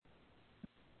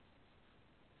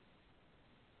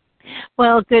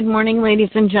Well, good morning,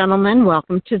 ladies and gentlemen.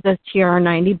 Welcome to the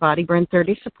TR90 Body Burn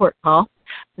 30 support call.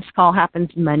 This call happens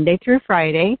Monday through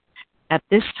Friday at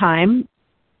this time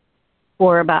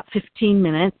for about 15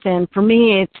 minutes. And for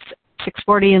me, it's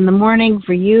 6:40 in the morning.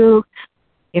 For you,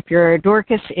 if you're a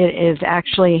Dorcas, it is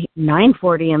actually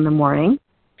 9:40 in the morning.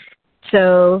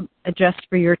 So adjust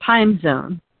for your time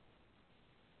zone.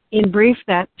 In brief,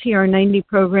 that TR90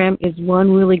 program is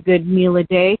one really good meal a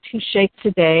day, 2 shakes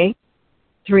a day,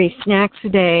 3 snacks a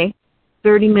day,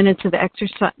 30 minutes of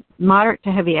exercise, moderate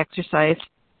to heavy exercise,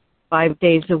 5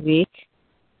 days a week,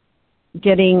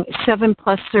 getting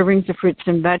 7+ servings of fruits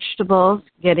and vegetables,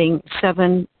 getting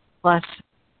 7+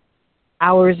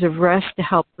 hours of rest to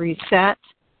help reset,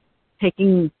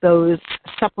 taking those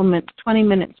supplements 20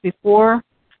 minutes before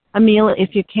a meal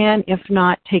if you can. If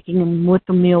not, taking them with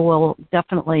the meal will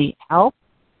definitely help.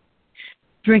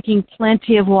 Drinking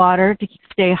plenty of water to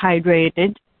stay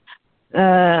hydrated.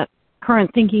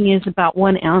 Current thinking is about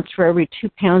 1 ounce for every 2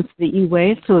 pounds that you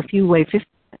weigh. So if you weigh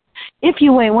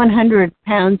 100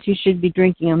 pounds, you should be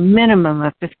drinking a minimum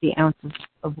of 50 ounces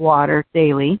of water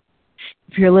daily.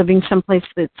 If you're living someplace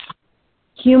that's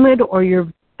humid or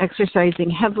you're exercising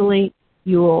heavily,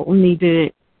 you will need to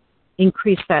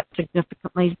increase that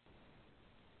significantly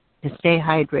to stay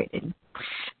hydrated.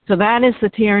 So that is the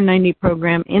TR90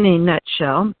 program in a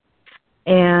nutshell.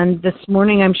 And this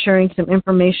morning I'm sharing some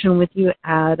information with you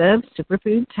out of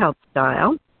Superfoods Health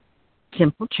Style.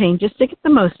 Simple changes to get the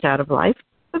most out of life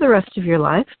for the rest of your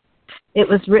life. It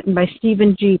was written by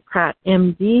Stephen G. Pratt,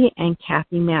 MD, and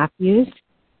Kathy Matthews.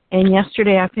 And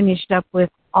yesterday I finished up with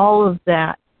all of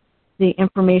that, the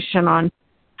information on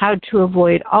how to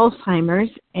avoid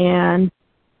Alzheimer's. And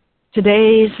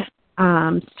today's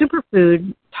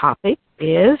superfood topic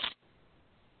is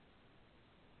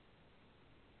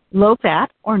low-fat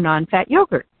or non-fat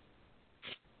yogurt.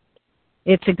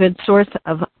 It's a good source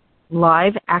of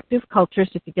live active cultures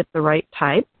if you get the right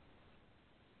type.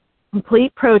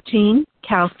 Complete protein,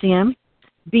 calcium,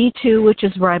 B2, which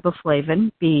is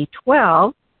riboflavin,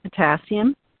 B12,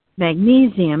 potassium,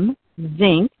 magnesium,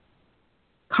 zinc,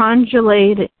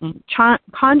 conjugated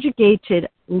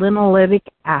linoleic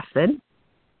acid.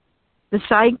 The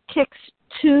sidekicks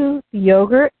to the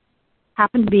yogurt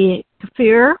happen to be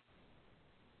kefir,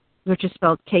 which is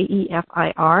spelled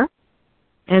K-E-F-I-R,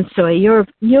 and soy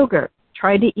yogurt.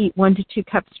 Try to eat 1 to 2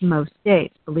 cups most days.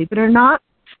 Believe it or not,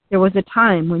 there was a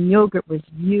time when yogurt was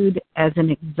viewed as an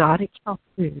exotic health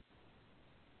food.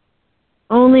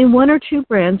 Only 1 or 2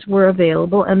 brands were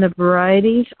available, and the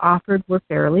varieties offered were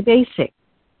fairly basic.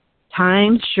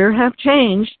 Times sure have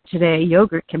changed. Today,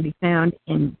 yogurt can be found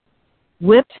in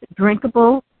whipped,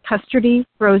 drinkable, custardy,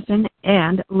 frozen,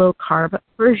 and low-carb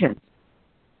versions.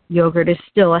 Yogurt is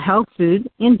still a health food,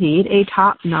 indeed a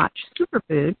top-notch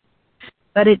superfood,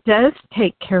 but it does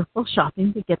take careful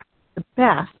shopping to get the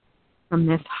best from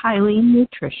this highly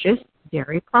nutritious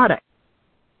dairy product.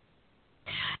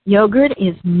 Yogurt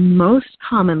is most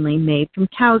commonly made from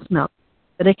cow's milk,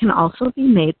 but it can also be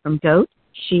made from goat,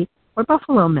 sheep, or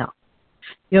buffalo milk.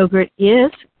 Yogurt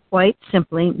is, quite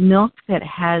simply, milk that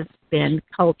has been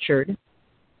cultured.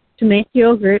 To make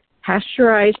yogurt,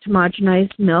 pasteurized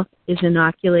homogenized milk is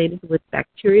inoculated with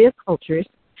bacteria cultures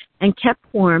and kept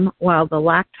warm while the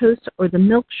lactose or the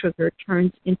milk sugar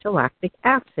turns into lactic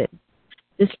acid.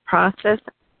 This process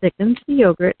thickens the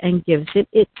yogurt and gives it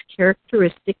its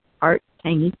characteristic tart,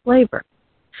 tangy flavor.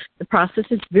 The process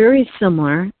is very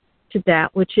similar to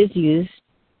that which is used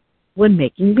when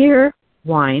making beer,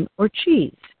 wine, or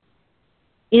cheese,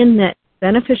 in that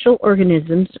beneficial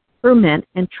organisms ferment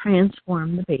and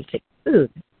transform the basic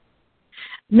food.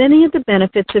 Many of the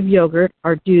benefits of yogurt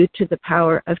are due to the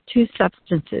power of 2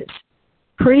 substances,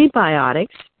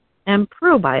 prebiotics and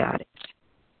probiotics.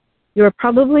 You are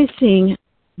probably seeing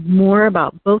more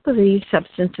about both of these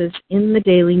substances in the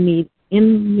daily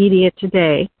media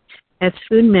today, as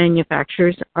food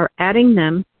manufacturers are adding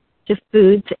them to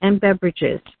foods and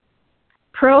beverages.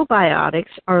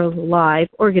 Probiotics are live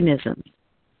organisms,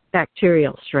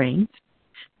 bacterial strains,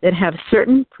 that have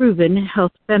certain proven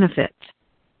health benefits.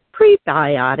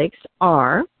 Prebiotics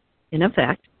are, in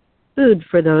effect, food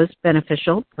for those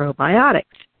beneficial probiotics.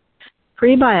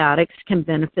 Prebiotics can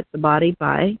benefit the body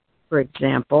by, for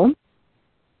example,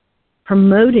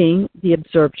 promoting the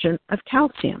absorption of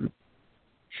calcium.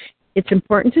 It's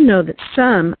important to know that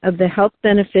some of the health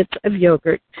benefits of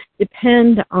yogurt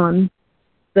depend on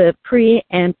the pre-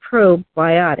 and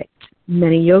probiotics.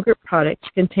 Many yogurt products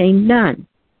contain none.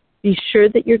 Be sure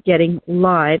that you're getting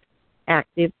live,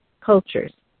 active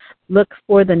cultures. Look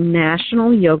for the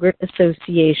National Yogurt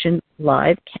Association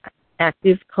Live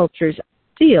Active Cultures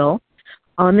seal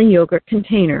on the yogurt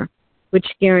container. which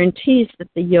guarantees that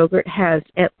the yogurt has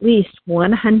at least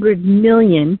 100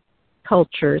 million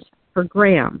cultures per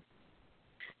gram.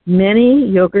 Many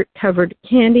yogurt-covered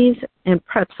candies and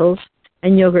pretzels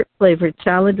and yogurt-flavored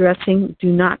salad dressing do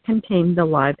not contain the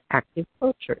live active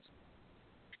cultures.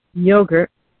 Yogurt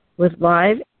with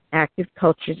live active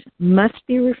cultures must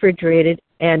be refrigerated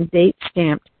and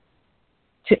date-stamped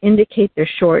to indicate their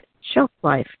short shelf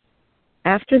life.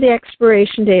 After the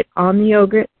expiration date on the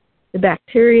yogurt, the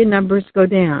bacteria numbers go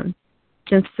down.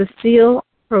 Since the seal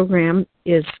program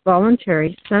is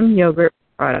voluntary, some yogurt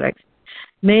products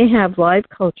may have live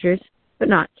cultures but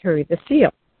not carry the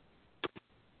seal.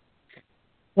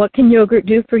 What can yogurt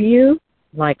do for you?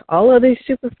 Like all other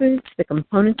superfoods, the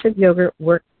components of yogurt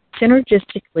work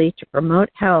synergistically to promote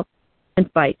health and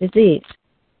fight disease.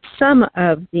 Some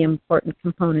of the important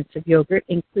components of yogurt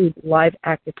include live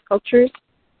active cultures,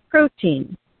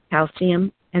 protein,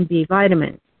 calcium, and B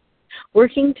vitamins.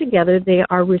 Working together, they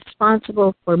are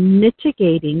responsible for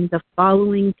mitigating the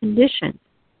following conditions.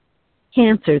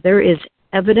 Cancer. There is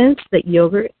evidence that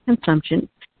yogurt consumption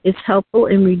is helpful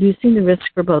in reducing the risk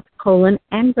for both colon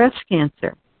and breast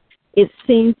cancer. It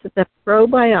seems that the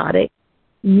probiotics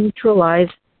neutralize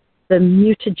the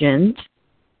mutagens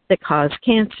that cause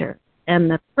cancer, and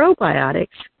the probiotics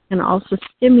can also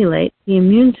stimulate the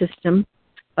immune system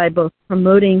by both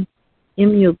promoting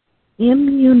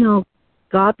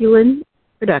immunoglobulin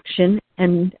production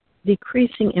and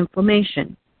decreasing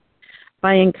inflammation.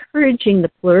 By encouraging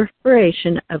the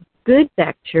proliferation of good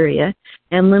bacteria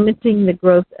and limiting the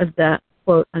growth of the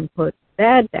quote-unquote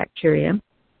bad bacteria,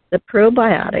 the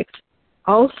probiotics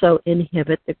also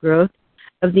inhibit the growth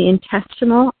of the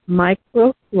intestinal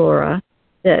microflora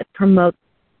that promotes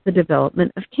the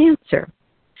development of cancer.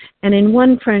 And in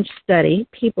one French study,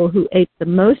 people who ate the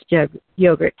most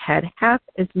yogurt had half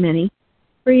as many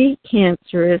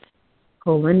precancerous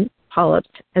colon polyps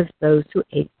as those who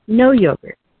ate no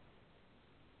yogurt.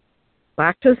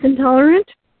 Lactose intolerant?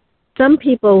 Some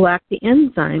people lack the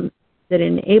enzyme that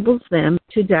enables them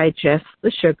to digest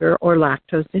the sugar or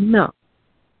lactose in milk.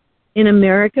 In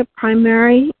America,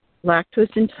 primary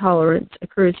lactose intolerance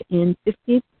occurs in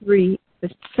 53%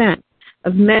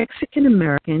 of Mexican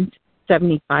Americans,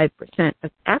 75%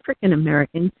 of African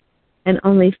Americans, and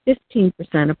only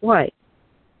 15% of whites.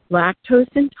 Lactose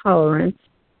intolerance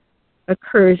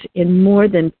occurs in more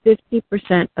than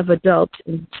 50% of adults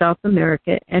in South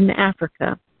America and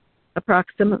Africa,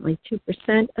 approximately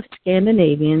 2% of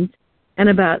Scandinavians, and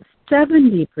about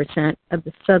 70% of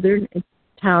the southern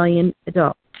Italian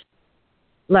adults.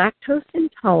 Lactose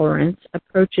intolerance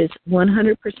approaches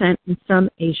 100% in some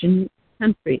Asian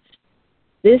countries.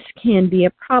 This can be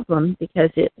a problem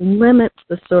because it limits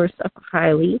the source of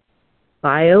highly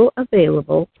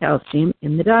bioavailable calcium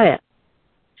in the diet.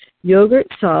 Yogurt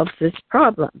solves this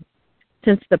problem.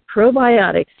 Since the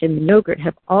probiotics in the yogurt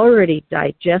have already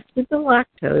digested the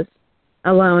lactose,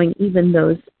 allowing even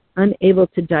those unable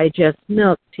to digest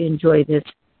milk to enjoy this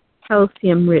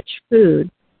calcium-rich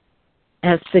food,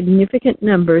 as significant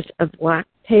numbers of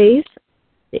lactase,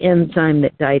 the enzyme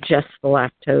that digests the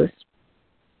lactose,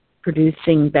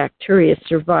 producing bacteria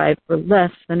survive for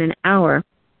less than an hour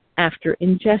after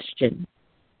ingestion.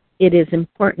 It is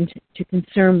important to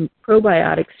consume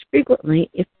probiotics frequently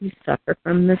if you suffer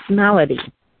from this malady.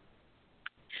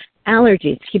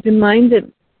 Allergies. Keep in mind that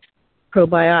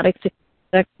probiotics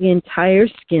affect the entire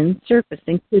skin surface,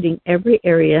 including every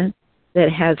area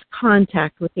that has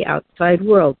contact with the outside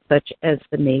world, such as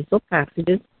the nasal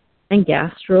passages and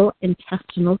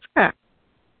gastrointestinal tract.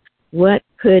 What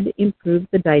could improve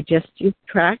the digestive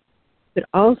tract could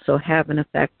also have an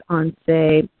effect on,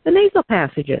 say, the nasal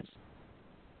passages.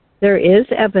 There is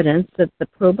evidence that the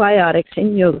probiotics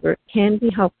in yogurt can be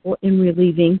helpful in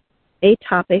relieving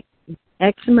atopic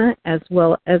eczema as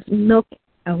well as milk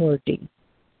allergy.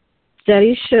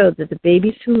 Studies show that the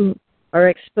babies who are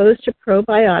exposed to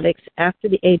probiotics after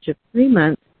the age of 3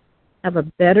 months have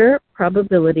a better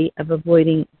probability of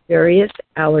avoiding various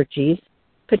allergies,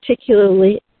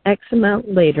 particularly eczema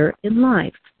later in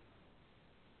life.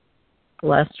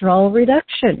 Cholesterol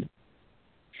reduction.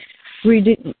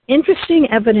 Interesting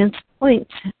evidence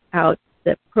points out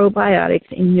that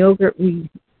probiotics in yogurt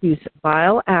reduce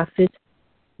bile acids,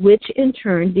 which in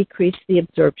turn decrease the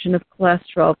absorption of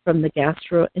cholesterol from the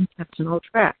gastrointestinal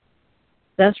tract,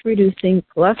 thus reducing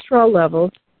cholesterol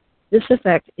levels. This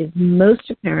effect is most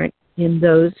apparent in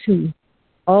those who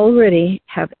already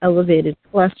have elevated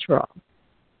cholesterol.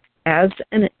 As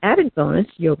an added bonus,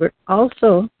 yogurt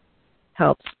also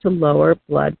helps to lower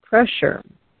blood pressure.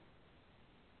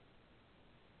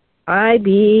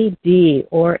 IBD,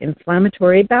 or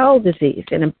inflammatory bowel disease.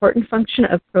 An important function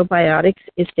of probiotics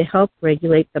is to help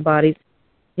regulate the body's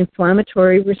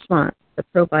inflammatory response. The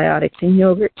probiotics in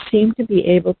yogurt seem to be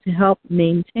able to help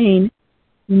maintain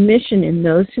remission in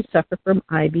those who suffer from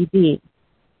IBD.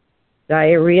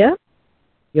 Diarrhea.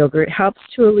 Yogurt helps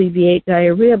to alleviate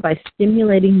diarrhea by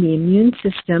stimulating the immune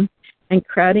system and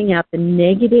crowding out the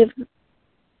negative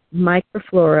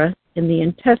microflora in the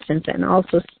intestines, and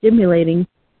also stimulating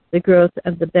the growth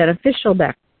of the beneficial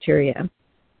bacteria.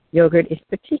 Yogurt is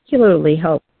particularly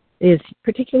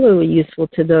useful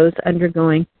to those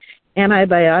undergoing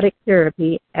antibiotic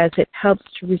therapy, as it helps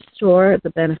to restore the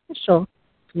beneficial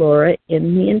flora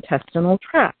in the intestinal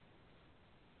tract.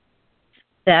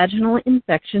 Vaginal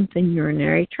infections and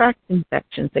urinary tract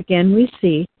infections. Again, we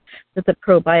see that the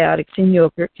probiotics in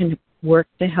yogurt can work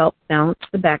to help balance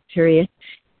the bacteria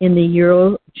in the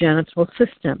urogenital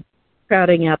system,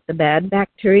 crowding out the bad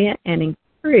bacteria and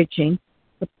encouraging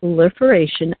the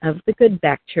proliferation of the good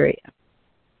bacteria.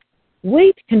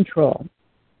 Weight control.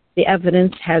 The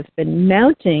evidence has been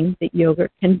mounting that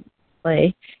yogurt can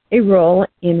play a role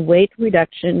in weight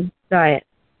reduction diet.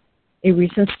 A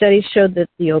recent study showed that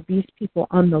the obese people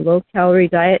on the low-calorie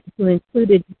diet, who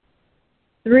included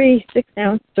 3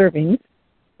 6-ounce servings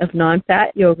of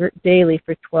non-fat yogurt daily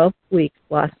for 12 weeks,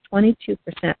 lost 22%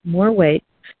 more weight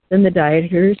than the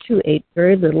dieters who ate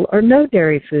very little or no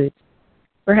dairy foods.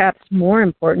 Perhaps more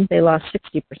important, they lost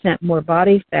 60% more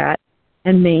body fat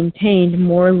and maintained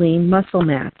more lean muscle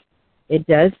mass. It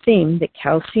does seem that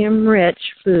calcium-rich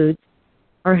foods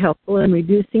are helpful in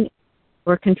reducing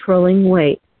or controlling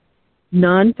weight.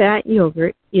 Non-fat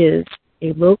yogurt is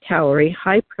a low-calorie,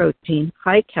 high-protein,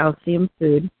 high-calcium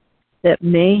food that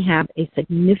may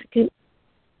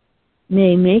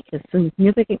make a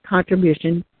significant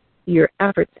contribution to your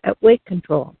efforts at weight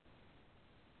control.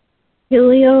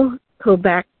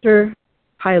 Helicobacter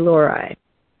pylori.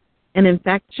 An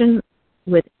infection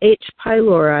with H.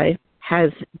 pylori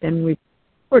has been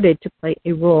reported to play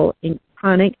a role in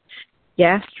chronic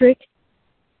gastric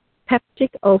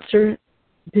peptic ulcer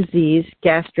disease,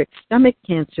 gastric stomach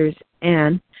cancers,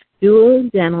 and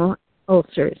duodenal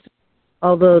ulcers.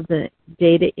 Although the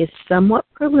data is somewhat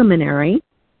preliminary,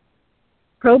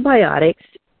 probiotics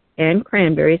and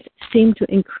cranberries seem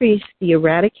to increase the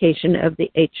eradication of the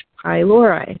H.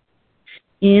 pylori.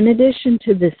 In addition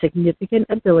to the significant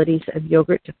abilities of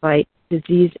yogurt to fight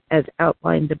disease as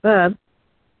outlined above,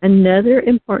 another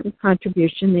important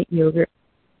contribution that yogurt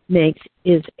makes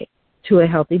to a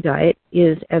healthy diet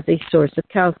is as a source of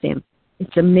calcium.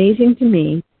 It's amazing to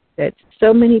me that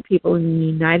so many people in the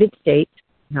United States,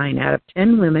 9 out of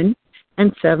 10 women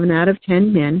and 7 out of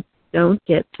 10 men, don't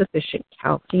get sufficient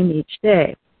calcium each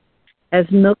day. As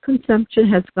milk consumption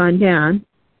has gone down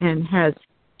and has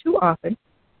too often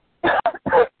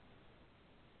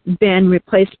been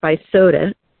replaced by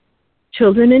soda,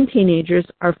 children and teenagers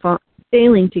are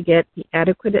failing to get the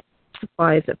adequate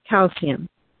supplies of calcium.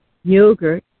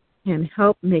 Yogurt can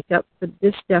help make up for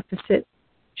this deficit.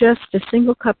 Just a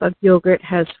single cup of yogurt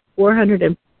has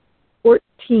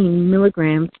 414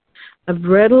 milligrams of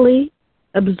readily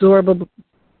absorbable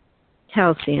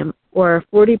calcium, or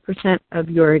 40% of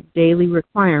your daily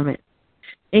requirement.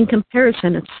 In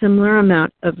comparison, a similar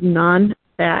amount of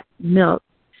non-fat milk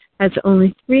has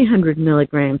only 300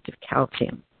 milligrams of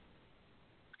calcium.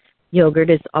 Yogurt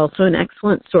is also an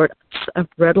excellent source of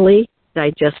readily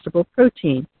digestible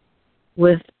protein.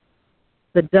 With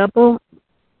double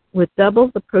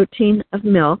the protein of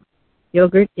milk,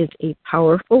 yogurt is a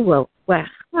powerful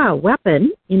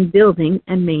weapon in building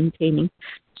and maintaining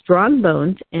strong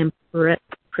bones and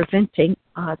preventing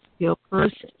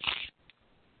osteoporosis.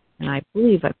 And I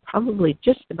believe I probably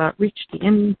just about reached the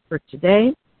end for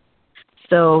today.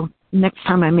 So next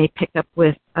time I may pick up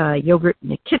with yogurt in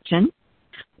the kitchen.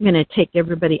 I'm going to take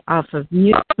everybody off of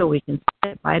mute so we can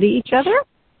say bye to each other.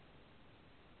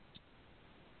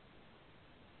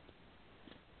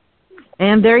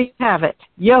 And there you have it,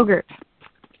 yogurt,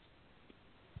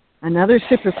 another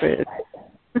superfood.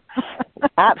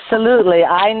 Absolutely.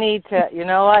 I need to, you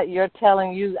know what, you're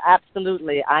telling you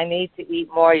absolutely, I need to eat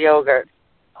more yogurt.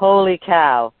 Holy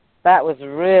cow. That was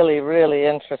really, really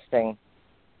interesting.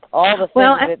 All the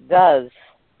things it does.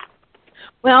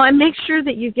 Well, and make sure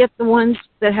that you get the ones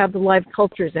that have the live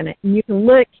cultures in it. And you can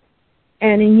look,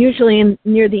 and usually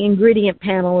near the ingredient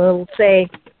panel, it'll say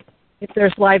if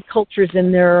there's live cultures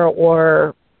in there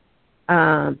or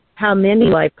how many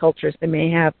live cultures they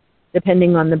may have,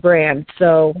 depending on the brand.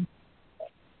 So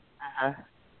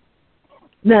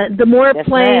the more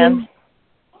plain,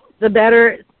 the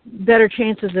better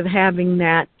chances of having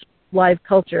that live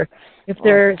culture. If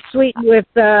they're sweetened with,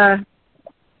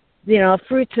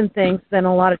 fruits and things, then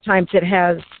a lot of times it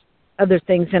has other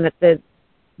things in it that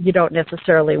you don't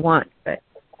necessarily want. But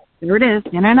here it is,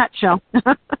 in a nutshell.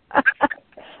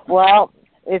 Well,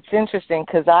 it's interesting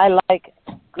because I like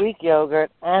Greek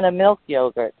yogurt and a milk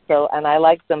yogurt, and I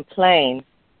like them plain.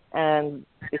 And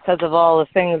because of all the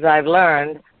things I've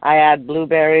learned, I add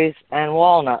blueberries and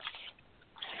walnuts.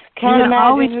 Can't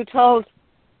imagine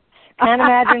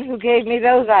who gave me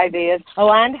those ideas.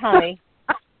 Oh, and honey.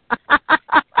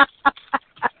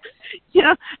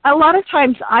 A lot of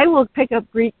times I will pick up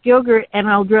Greek yogurt and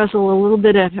I'll drizzle a little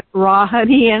bit of raw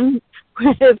honey in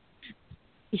with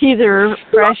either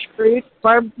fresh fruit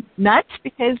or nuts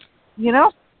because,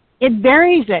 it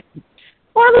varies it.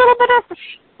 Or a little bit of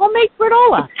homemade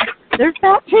granola. There's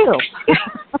that too.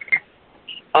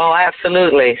 Oh,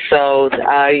 absolutely. So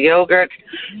yogurt,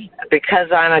 because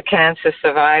I'm a cancer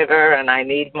survivor and I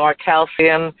need more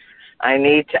calcium, I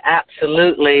need to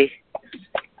absolutely,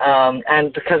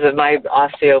 and because of my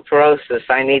osteoporosis,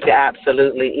 I need to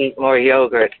absolutely eat more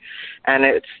yogurt. And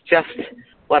it's just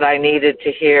what I needed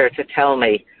to hear to tell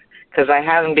me, because I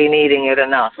haven't been eating it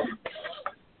enough.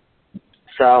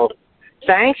 So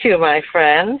thank you, my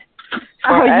friend,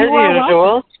 for, as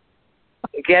usual,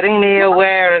 getting me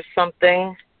aware of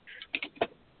something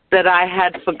that I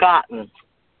had forgotten.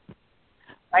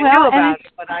 I knew about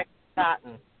it, but I'd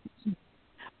forgotten.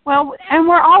 Well, and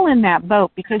we're all in that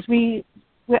boat because we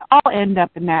all end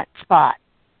up in that spot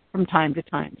from time to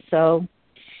time. So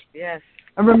yes,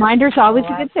 a reminder's always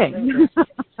a good thing.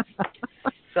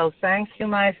 So thank you,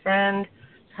 my friend.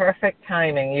 Perfect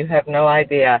timing. You have no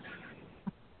idea.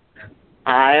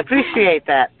 I appreciate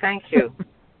that. Thank you.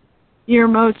 You're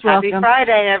most welcome. Happy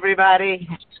Friday, everybody.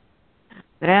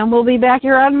 And we'll be back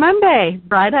here on Monday,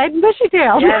 bright-eyed and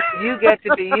bushy-tailed. Yes, you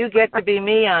get to be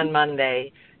me on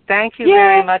Monday. Thank you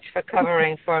very much for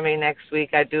covering for me next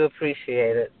week. I do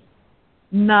appreciate it.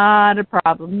 Not a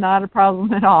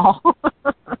problem at all.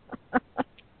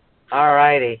 All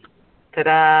righty.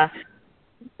 Ta-da.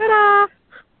 Ta-da.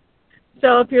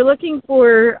 So if you're looking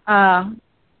for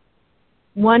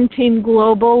One Team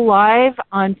Global live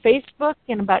on Facebook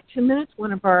in about 2 minutes,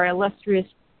 one of our illustrious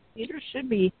leaders should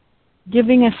be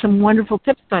giving us some wonderful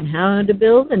tips on how to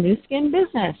build a new skin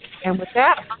business. And with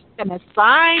that, I'm going to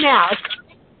sign out.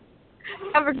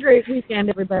 Have a great weekend,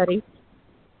 everybody.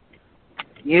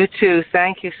 You too.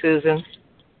 Thank you, Susan.